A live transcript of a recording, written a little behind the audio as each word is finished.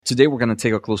Today, we're going to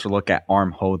take a closer look at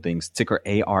ARM Holdings, ticker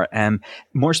ARM,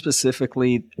 more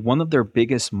specifically, one of their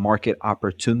biggest market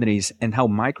opportunities and how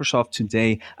Microsoft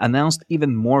today announced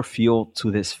even more fuel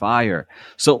to this fire.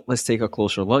 So let's take a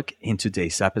closer look in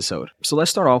today's episode. So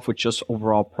let's start off with just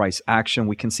overall price action.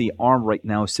 We can see ARM right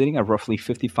now sitting at roughly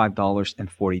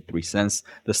 $55.43.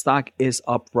 The stock is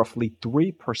up roughly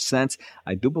 3%.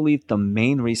 I do believe the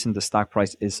main reason the stock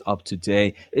price is up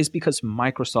today is because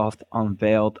Microsoft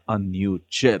unveiled a new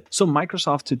chip. So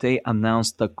Microsoft today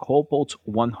announced the Cobalt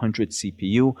 100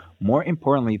 CPU. More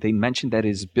importantly, they mentioned that it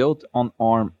is built on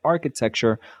ARM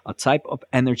architecture, a type of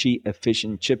energy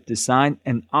efficient chip design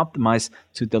and optimized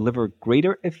to deliver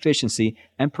greater efficiency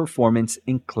and performance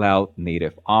in cloud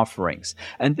native offerings.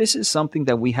 And this is something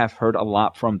that we have heard a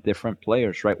lot from different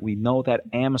players, right? We know that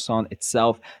Amazon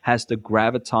itself has the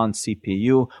Graviton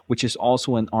CPU, which is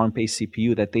also an ARM-based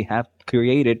CPU that they have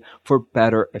created for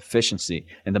better efficiency.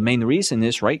 And the main reason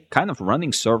is, right, kind of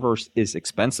running servers is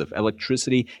expensive.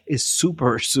 Electricity is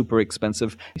super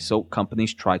expensive. So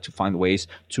companies try to find ways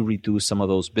to reduce some of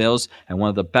those bills. And one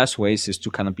of the best ways is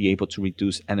to kind of be able to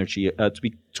reduce energy,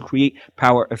 to create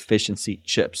power efficiency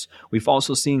chips. We've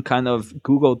also seen kind of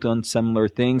Google done similar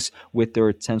things with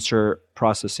their tensor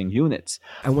processing units.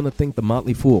 I want to thank the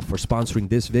Motley Fool for sponsoring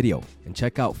this video, and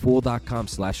check out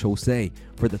fool.com/Jose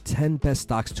for the 10 best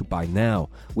stocks to buy now.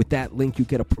 With that link, you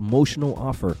get a promotional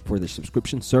offer for their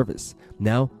subscription service.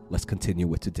 Now, let's continue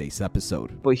with today's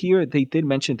episode. But here they did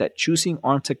mention that choosing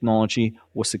ARM technology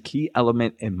was a key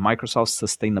element in Microsoft's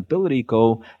sustainability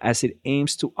goal as it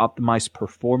aims to optimize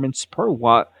performance per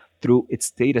watt through its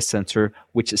data center,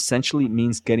 which essentially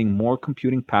means getting more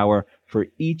computing power for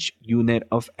each unit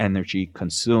of energy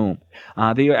consumed.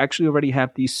 They actually already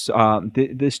have this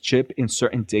chip in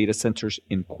certain data centers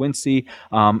in Quincy,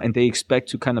 and they expect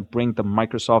to kind of bring the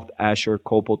Microsoft Azure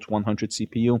Cobalt 100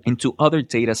 CPU into other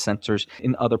data centers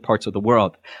in other parts of the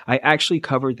world. I actually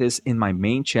covered this in my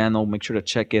main channel. Make sure to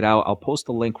check it out. I'll post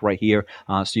the link right here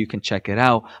so you can check it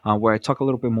out, where I talk a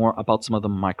little bit more about some of the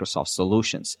Microsoft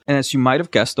solutions. And as you might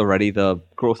have guessed already, the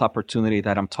growth opportunity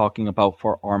that I'm talking about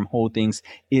for ARM Holdings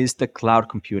is the cloud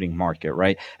computing market,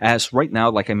 right? As right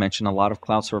now, like I mentioned, a lot of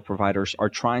cloud service providers are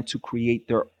trying to create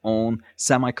their own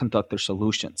semiconductor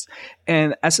solutions.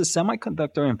 And as a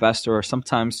semiconductor investor,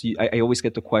 sometimes I always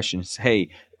get the questions, hey,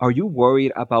 are you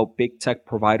worried about big tech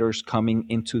providers coming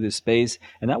into this space?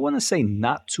 And I want to say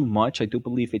not too much. I do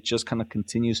believe it just kind of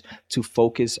continues to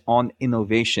focus on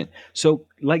innovation. So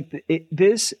like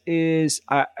this is,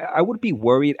 I would be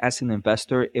worried as an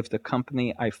investor if the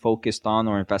company I focused on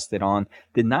or invested on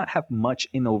did not have much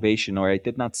innovation, or I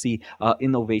did not see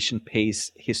innovation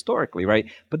pace historically, right?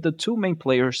 But the two main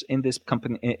players in this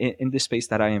company, in this space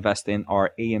that I invest in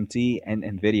are AMD and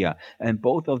NVIDIA. And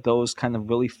both of those kind of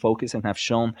really focus and have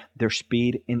shown their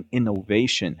speed in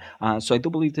innovation. So I do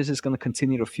believe this is going to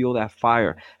continue to fuel that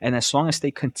fire. And as long as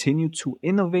they continue to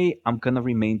innovate, I'm going to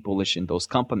remain bullish in those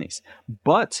companies.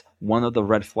 But one of the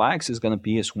red flags is going to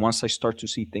be is once I start to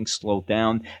see things slow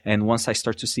down and once I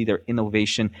start to see their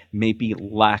innovation maybe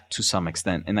lack to some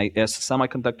extent. And as a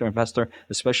semiconductor investor,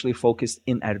 especially focused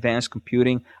in advanced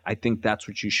computing, I think that's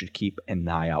what you should keep an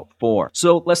eye out for.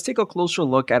 So let's take a closer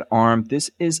look at ARM.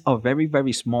 This is a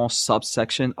very small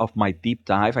subsection of my deep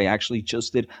dive. I actually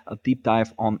just did a deep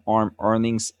dive on ARM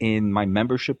earnings in my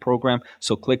membership program.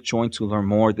 So click join to learn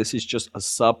more. This is just a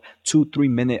sub 2-3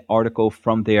 minute article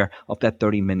from there of that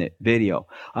 30-minute video.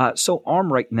 So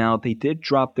ARM right now, they did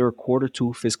drop their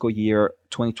Q2 fiscal year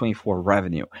 2024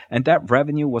 revenue. And that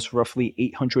revenue was roughly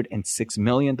 $806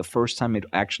 million, the first time it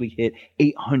actually hit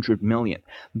 $800 million.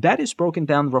 That is broken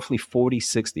down roughly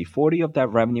 40-60. 40 of that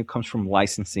revenue comes from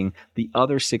licensing. The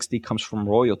other 60 comes from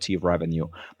royalty revenue.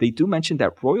 They do mention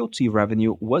that royalty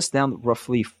revenue was down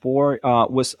roughly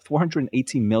was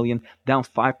 $418 million, down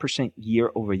 5% year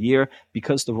over year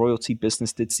because the royalty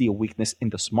business did see a weakness in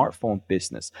the smartphone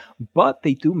business. But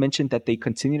they do mention that they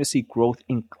continue to see growth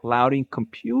in cloud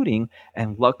computing.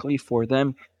 And luckily for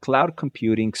them, cloud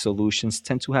computing solutions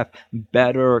tend to have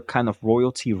better kind of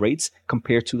royalty rates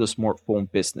compared to the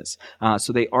smartphone business.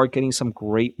 So they are getting some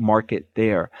great market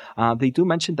there. They do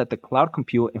mention that the cloud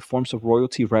compute in forms of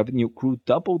royalty revenue grew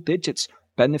double digits,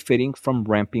 benefiting from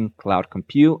ramping cloud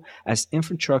compute as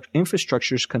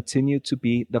infrastructures continue to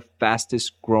be the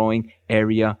fastest growing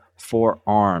area for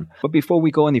ARM. But before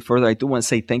we go any further, I do want to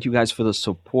say thank you guys for the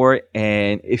support.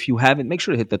 And if you haven't, make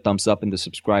sure to hit the thumbs up and the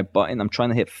subscribe button. I'm trying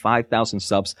to hit 5,000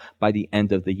 subs by the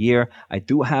end of the year. I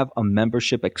do have a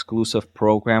membership exclusive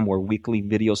program where weekly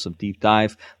videos of deep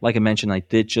dive. Like I mentioned, I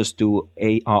did just do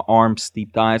ARM's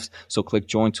deep dives. So click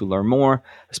join to learn more.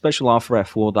 A special offer at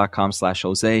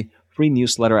fool.com/Jose free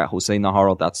newsletter at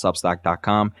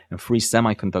josenaharo.substack.com, and free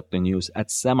semiconductor news at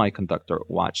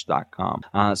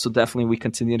semiconductorwatch.com. So definitely we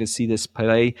continue to see this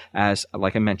play as,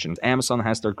 like I mentioned, Amazon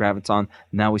has their Graviton.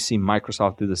 Now we see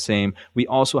Microsoft do the same. We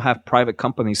also have private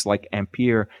companies like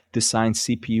Ampere design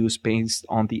CPUs based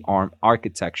on the ARM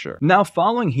architecture. Now,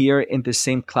 following here in the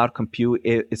same cloud compute,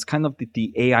 it's kind of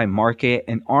the AI market,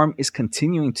 and ARM is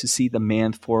continuing to see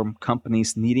demand for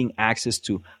companies needing access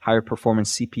to higher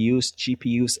performance CPUs,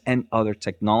 GPUs, and other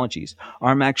technologies.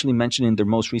 ARM actually mentioned in their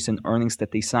most recent earnings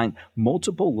that they signed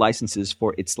multiple licenses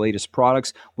for its latest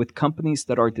products with companies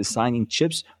that are designing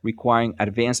chips requiring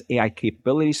advanced AI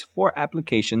capabilities for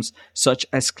applications such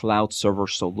as cloud server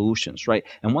solutions, right?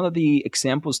 And one of the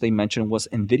examples they mentioned was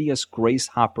NVIDIA's Grace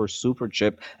Hopper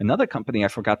Superchip. Another company I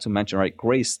forgot to mention, right?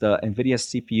 Grace, the NVIDIA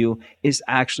CPU, is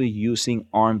actually using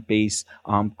ARM-based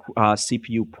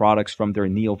CPU products from their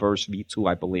Neoverse V2,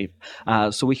 I believe.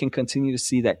 So we can continue to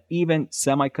see that even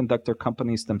semiconductor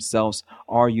companies themselves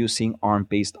are using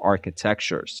ARM-based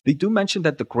architectures. They do mention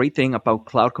that the great thing about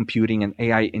cloud computing and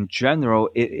AI in general,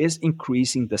 it is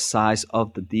increasing the size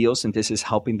of the deals, and this is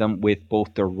helping them with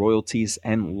both their royalties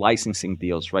and licensing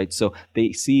deals, right? So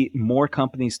they see more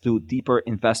companies do deeper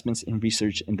investments in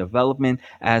research and development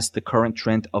as the current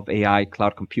trend of AI,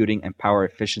 cloud computing, and power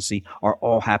efficiency are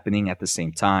all happening at the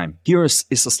same time. Here is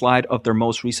a slide of their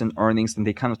most recent earnings, and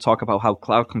they kind of talk about how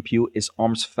cloud compute is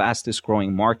ARM's fastest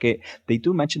growing market. They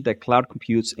do mention that cloud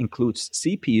compute includes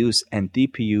CPUs and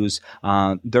DPUs.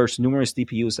 There's numerous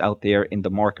DPUs out there in the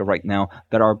market right now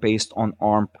that are based on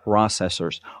ARM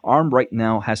processors. ARM right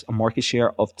now has a market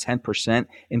share of 10%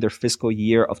 in their fiscal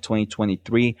year of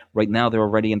 2023. Right now, they're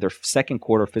already in their second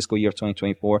quarter fiscal year of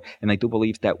 2024, and I do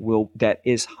believe that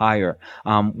is higher.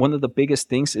 One of the biggest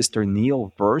things is their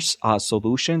Neoverse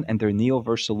solution, and their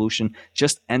Neoverse solution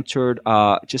just entered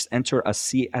a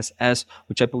CSS,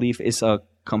 which I believe is a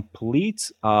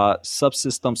complete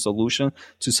subsystem solution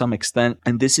to some extent,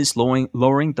 and this is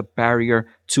lowering the barrier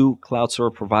to cloud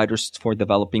server providers for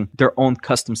developing their own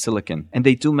custom silicon. And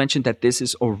they do mention that this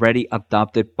is already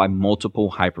adopted by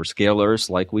multiple hyperscalers,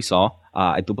 like we saw.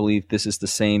 I do believe this is the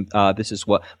same. This is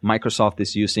what Microsoft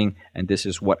is using, and this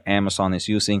is what Amazon is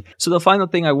using. So the final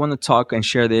thing I want to talk and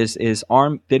share this is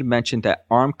ARM did mention that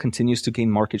ARM continues to gain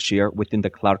market share within the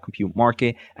cloud compute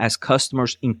market as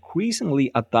customers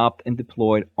increasingly adopt and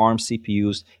deploy ARM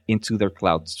CPUs into their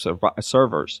cloud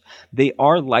servers. They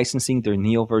are licensing their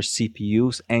Neoverse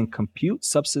CPUs and compute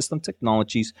subsystem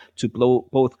technologies to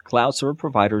both cloud server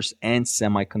providers and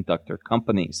semiconductor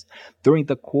companies. During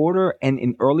the quarter and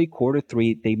in early quarter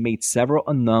 3, they made several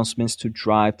announcements to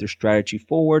drive their strategy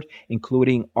forward,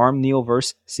 including ARM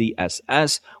Neoverse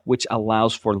CSS, which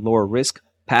allows for lower risk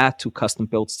path to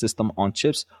custom-built system on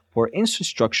chips for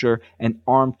infrastructure, and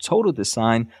ARM Total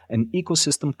Design, an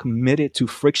ecosystem committed to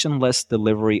frictionless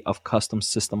delivery of custom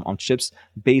system on chips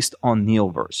based on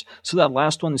Neoverse. So that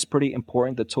last one is pretty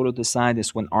important. The Total Design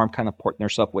is when ARM kind of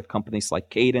partners up with companies like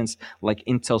Cadence, like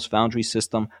Intel's Foundry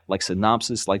System, like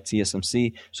Synopsys, like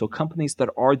TSMC. So companies that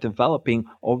are developing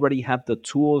already have the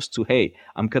tools to, hey,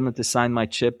 I'm going to design my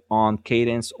chip on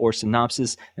Cadence or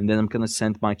Synopsys, and then I'm going to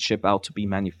send my chip out to be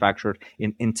manufactured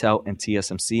in Intel and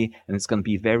TSMC, and it's going to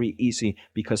be very easy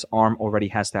because ARM already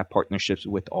has that partnerships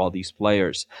with all these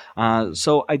players.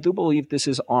 So I do believe this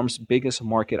is ARM's biggest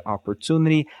market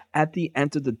opportunity. At the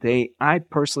end of the day, I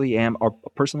personally am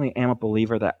a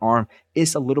believer that ARM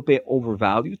is a little bit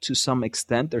overvalued to some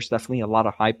extent. There's definitely a lot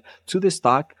of hype to this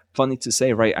stock. Funny to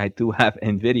say, right? I do have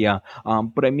NVIDIA,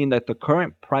 but I mean that the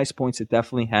current price points, it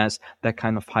definitely has that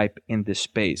kind of hype in this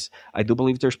space. I do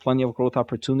believe there's plenty of growth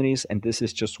opportunities, and this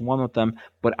is just one of them,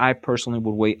 but I personally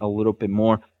would wait a little bit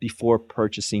more before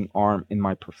purchasing ARM in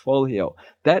my portfolio.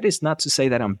 That is not to say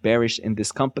that I'm bearish in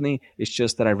this company. It's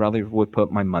just that I rather would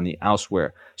put my money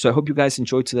elsewhere. So I hope you guys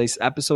enjoyed today's episode.